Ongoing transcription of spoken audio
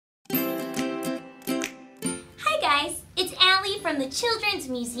It's Allie from the Children's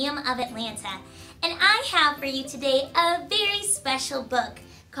Museum of Atlanta, and I have for you today a very special book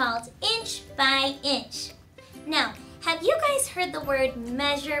called Inch by Inch. Now, have you guys heard the word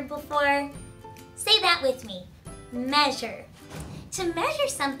measure before? Say that with me, measure. To measure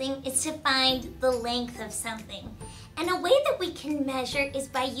something is to find the length of something. And a way that we can measure is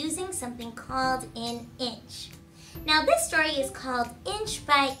by using something called an inch. Now this story is called Inch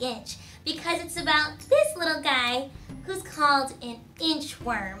by Inch because it's about this little guy who's called an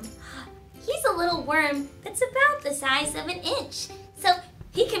inchworm. He's a little worm that's about the size of an inch. So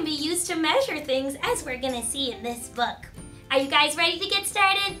he can be used to measure things, as we're gonna see in this book. Are you guys ready to get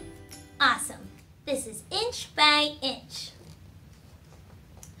started? Awesome. This is Inch by Inch.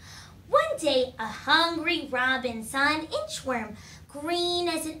 One day, a hungry robin saw an inchworm, green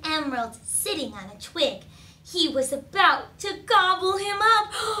as an emerald, sitting on a twig. He was about to gobble him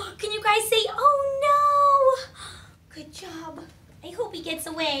up. Can you guys say, oh no? Good job. I hope he gets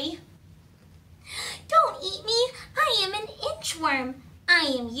away. Don't eat me. I am an inchworm.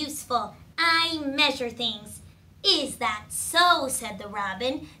 I am useful. I measure things. Is that so? Said the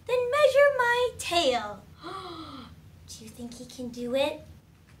robin. Then measure my tail. Do you think he can do it?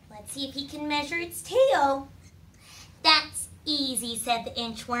 Let's see if he can measure its tail. That's easy, said the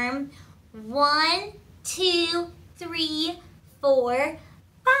inchworm. 1, 2, 3, 4,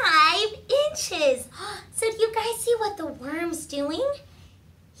 5 inches. So do you guys see what the worm's doing?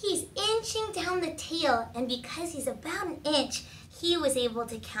 He's inching down the tail, and because he's about an inch, he was able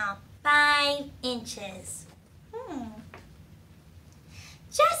to count 5 inches.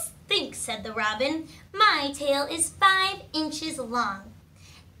 Just think, said the robin. My tail is 5 inches long.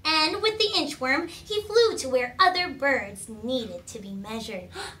 And with the inchworm, he flew to where other birds needed to be measured.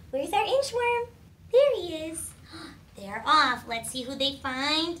 Where's our inchworm? There he is. They're off. Let's see who they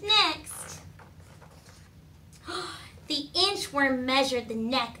find next. The inchworm measured the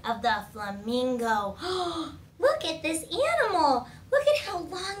neck of the flamingo. Look at this animal. Look at how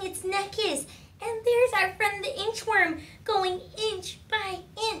long its neck is. And there's our friend the inchworm going inch by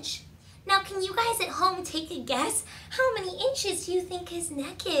inch. Now, can you guys at home take a guess? How many inches do you think his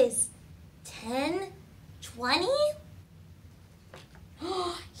neck is? 10? 20?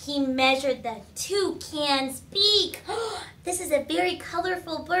 He measured the toucan's beak. This is a very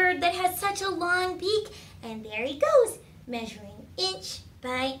colorful bird that has such a long beak. And there he goes, measuring inch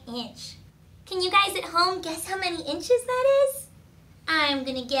by inch. Can you guys at home guess how many inches that is? I'm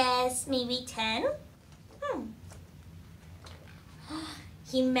gonna guess maybe 10.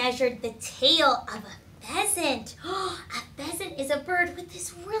 He measured the tail of a pheasant. A pheasant is a bird with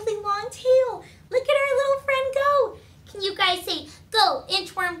this really long tail. Look at our little friend go. Can you guys say, go,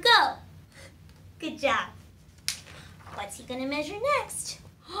 inchworm, go? Good job. What's he gonna measure next?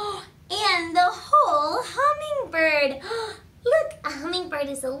 And the whole hummingbird. Look, a hummingbird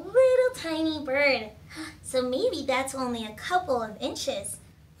is a little tiny bird. So maybe that's only a couple of inches.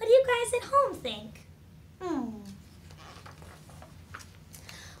 What do you guys at home think?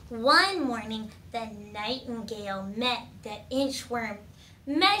 One morning, the nightingale met the inchworm.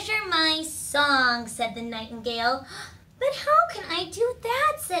 Measure my song, said the nightingale. But how can I do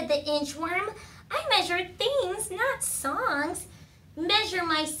that, said the inchworm. I measure things, not songs. Measure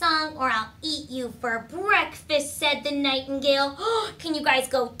my song or I'll eat you for breakfast, said the nightingale. Can you guys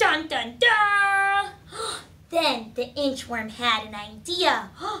go dun dun dun? Then the inchworm had an idea.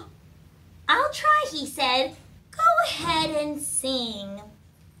 I'll try, he said. Go ahead and sing.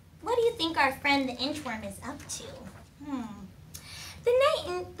 What do you think our friend the inchworm is up to?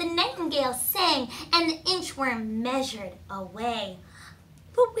 The nightingale sang and the inchworm measured away.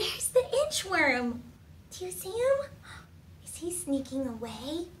 But where's the inchworm? Do you see him? Is he sneaking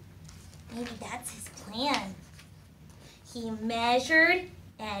away? Maybe that's his plan. He measured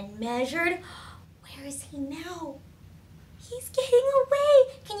and measured. Where is he now? He's getting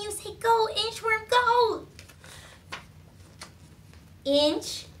away. Can you say, go, inchworm, go?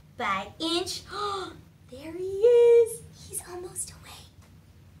 Inch by inch. There he is. He's almost away.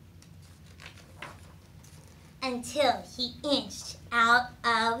 Until he inched out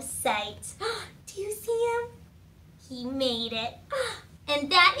of sight. Do you see him? He made it. And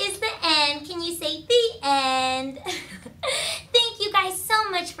that is the end. Can you say the end? Thank you guys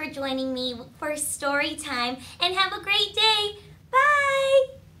so much for joining me for story time, and have a great day.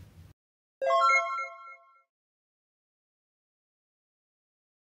 Bye.